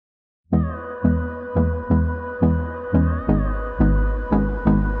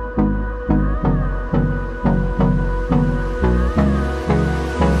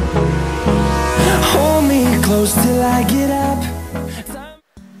close till I get up.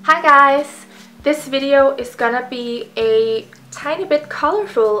 Hi guys! This video is gonna be a tiny bit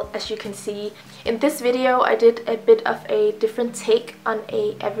colorful, as you can see. In this video I did a bit of a different take on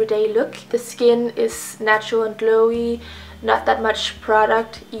a everyday look. The skin is natural and glowy, not that much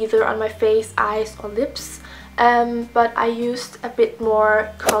product either on my face, eyes or lips, but I used a bit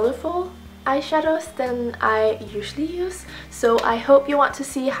more colorful eyeshadows than I usually use. So I hope you want to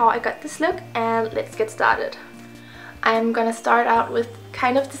see how I got this look, and let's get started. I'm gonna start out with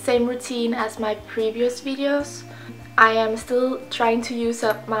kind of the same routine as my previous videos. I am still trying to use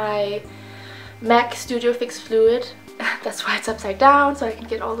up my MAC Studio Fix fluid. That's why it's upside down, so I can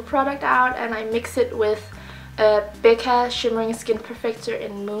get all the product out, and I mix it with a BECCA Shimmering Skin Perfector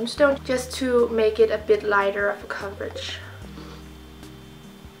in Moonstone just to make it a bit lighter of a coverage.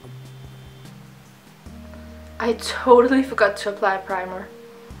 I totally forgot to apply primer.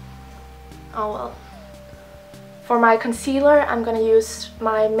 Oh well. For my concealer, I'm gonna use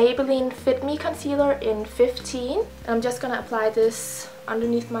my Maybelline Fit Me concealer in 15. I'm just gonna apply this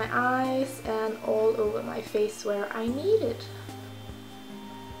underneath my eyes and all over my face where I need it.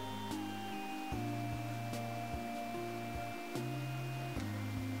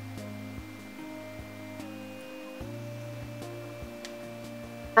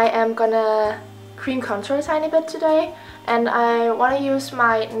 I am gonna cream contour a tiny bit today, and I want to use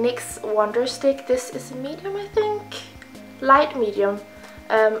my NYX Wonder Stick. This is a medium, I think, light medium,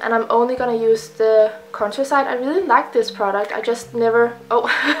 and I'm only gonna use the contour side. I really like this product, I just never,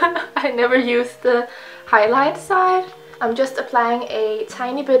 I never used the highlight side. I'm just applying a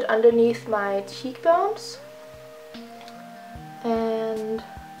tiny bit underneath my cheekbones and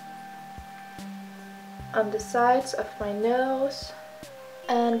on the sides of my nose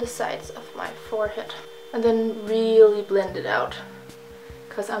and the sides of my forehead, and then really blend it out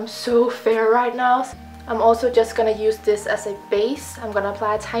because I'm so fair right now. I'm also just gonna use this as a base. I'm gonna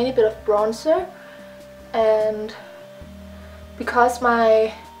apply a tiny bit of bronzer, and because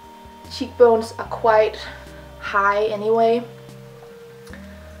my cheekbones are quite high anyway,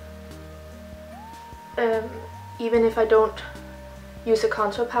 even if I don't use a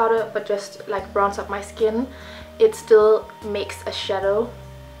contour powder but just like bronze up my skin, it still makes a shadow,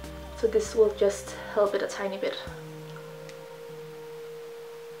 so this will just help it a tiny bit.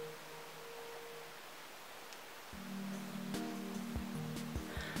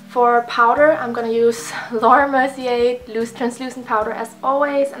 For powder, I'm gonna use MERCIER Loose translucent powder as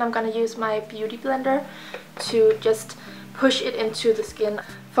always, and I'm gonna use my beauty blender to just push it into the skin.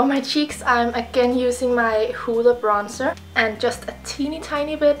 For my cheeks, I'm again using my Hoola bronzer, and just a teeny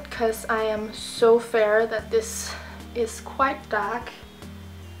tiny bit because I am so fair that this is quite dark.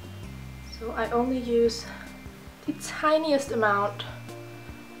 So I only use the tiniest amount,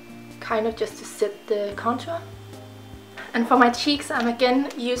 kind of just to set the contour. And for my cheeks, I'm again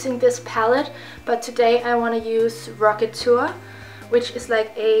using this palette, but today I want to use Rockateur, which is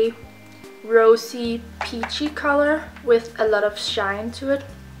like a rosy peachy color with a lot of shine to it.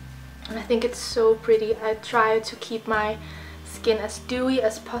 And I think it's so pretty. I try to keep my skin as dewy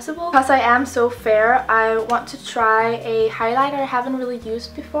as possible. Because I am so fair, I want to try a highlighter I haven't really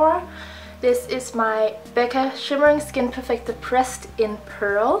used before. This is my BECCA Shimmering Skin Perfector pressed in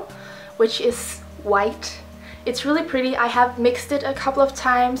pearl, which is white. It's really pretty. I have mixed it a couple of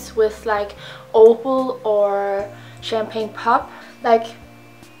times with like opal or champagne pop, like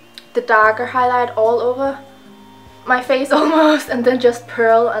the darker highlight all over my face almost, and then just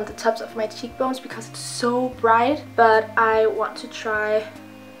pearl on the tops of my cheekbones because it's so bright. But I want to try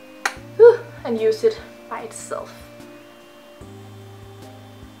and use it by itself.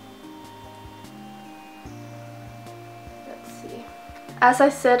 Let's see. As I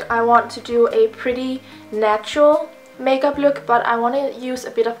said, I want to do a pretty natural makeup look, but I want to use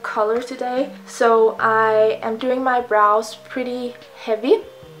a bit of color today. So I am doing my brows pretty heavy,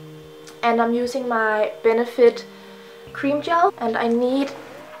 and I'm using my Benefit cream gel, and I need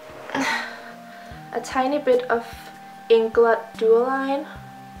a tiny bit of Inkblot Duoline.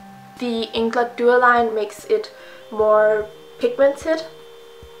 The Inkblot Duoline makes it more pigmented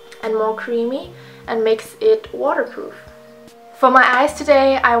and more creamy and makes it waterproof. For my eyes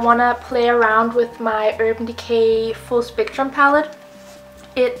today, I want to play around with my Urban Decay Full Spectrum palette.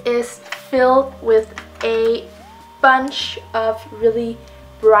 It is filled with a bunch of really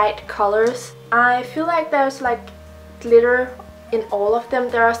bright colors. I feel like there's like glitter in all of them.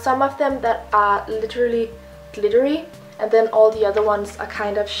 There are some of them that are literally glittery, and then all the other ones are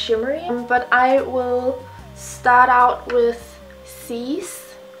kind of shimmery. But I will start out with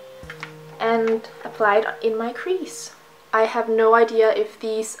these and apply it in my crease. I have no idea if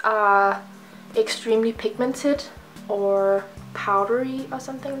these are extremely pigmented or powdery or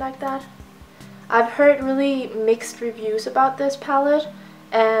something like that. I've heard really mixed reviews about this palette,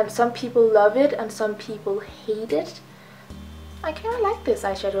 and some people love it and some people hate it. I kind of like this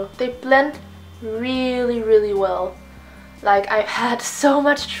eyeshadow. They blend really well. Like, I've had so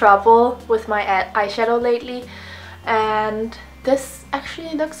much trouble with my eyeshadow lately, and this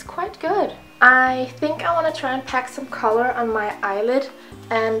actually looks quite good. I think I want to try and pack some color on my eyelid,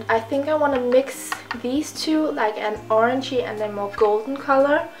 and I think I want to mix these two, like an orangey and a more golden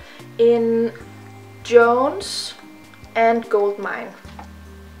color, in Jones and Goldmine.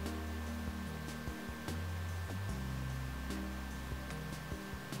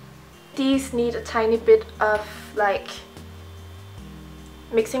 These need a tiny bit of like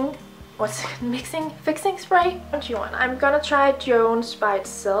fixing spray. What do you want? I'm gonna try Jones by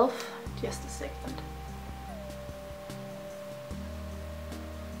itself. Just a second.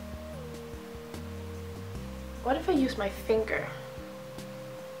 What if I use my finger?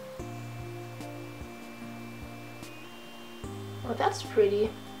 Oh, that's pretty.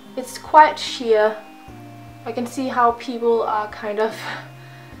 It's quite sheer. I can see how people are kind of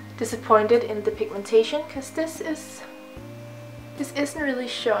disappointed in the pigmentation, because this isn't really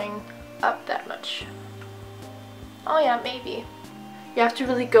showing up that much. Oh yeah, maybe. You have to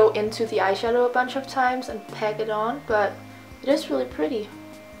really go into the eyeshadow a bunch of times and pack it on, but it is really pretty.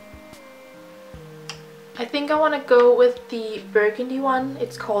 I think I want to go with the burgundy one.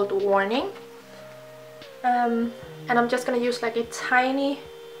 It's called Warning. And I'm just going to use like a tiny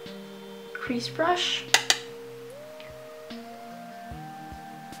crease brush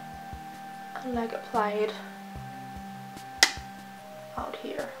and like apply it out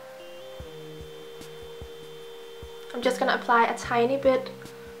here. I'm just gonna apply a tiny bit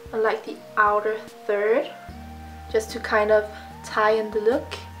on like the outer third, just to kind of tie in the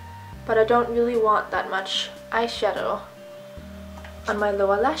look, but I don't really want that much eyeshadow on my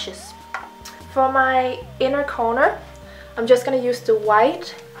lower lashes. For my inner corner, I'm just gonna use the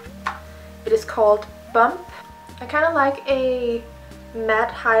white. It is called Bump. I kind of like a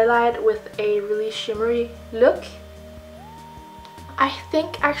matte highlight with a really shimmery look. I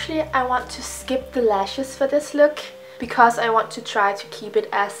think actually I want to skip the lashes for this look, because I want to try to keep it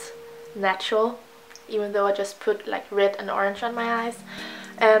as natural, even though I just put like red and orange on my eyes.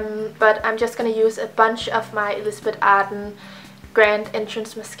 But I'm just gonna use a bunch of my Elizabeth Arden Grand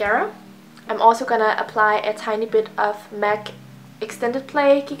Entrance Mascara. I'm also gonna apply a tiny bit of MAC Extended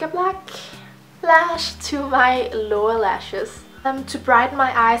Play Gigablack lash to my lower lashes. To brighten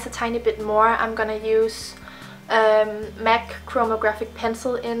my eyes a tiny bit more, I'm gonna use MAC Chromagraphic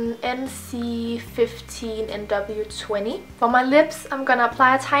pencil in NC15 NW20. For my lips, I'm gonna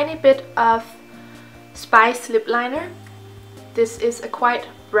apply a tiny bit of Spice lip liner. This is a quite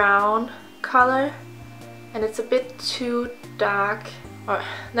brown color, and it's a bit too dark, or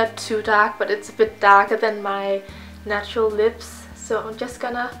not too dark, but it's a bit darker than my natural lips. So I'm just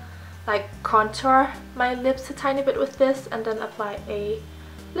gonna like contour my lips a tiny bit with this, and then apply a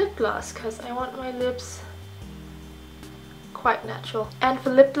lip gloss, because I want my lips quite natural. And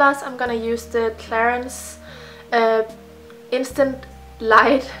for lip gloss, I'm gonna use the CLARINS Instant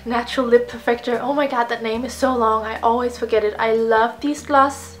Light Natural Lip Perfector. Oh my god, that name is so long, I always forget it. I love these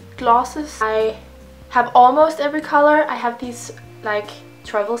glosses. I have almost every color. I have these like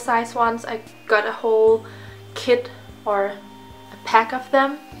travel size ones. I got a whole kit or a pack of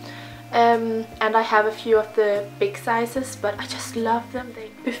them. And I have a few of the big sizes, but I just love them.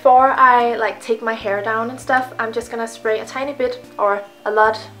 Before I like take my hair down and stuff, I'm just gonna spray a tiny bit or a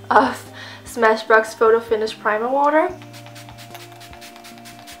lot of Smashbox Photo Finish Primer Water.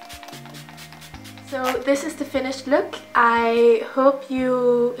 So this is the finished look. I hope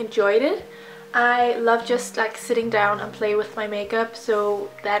you enjoyed it. I love just like sitting down and play with my makeup, so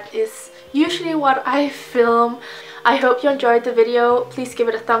that is usually what I film. I hope you enjoyed the video. Please give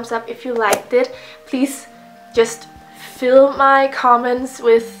it a thumbs up if you liked it. Please just fill my comments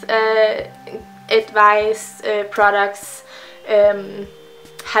with advice, products,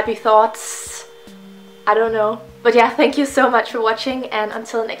 happy thoughts, I don't know. But yeah, thank you so much for watching, and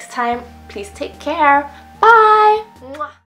until next time, please take care. Bye! Mwah.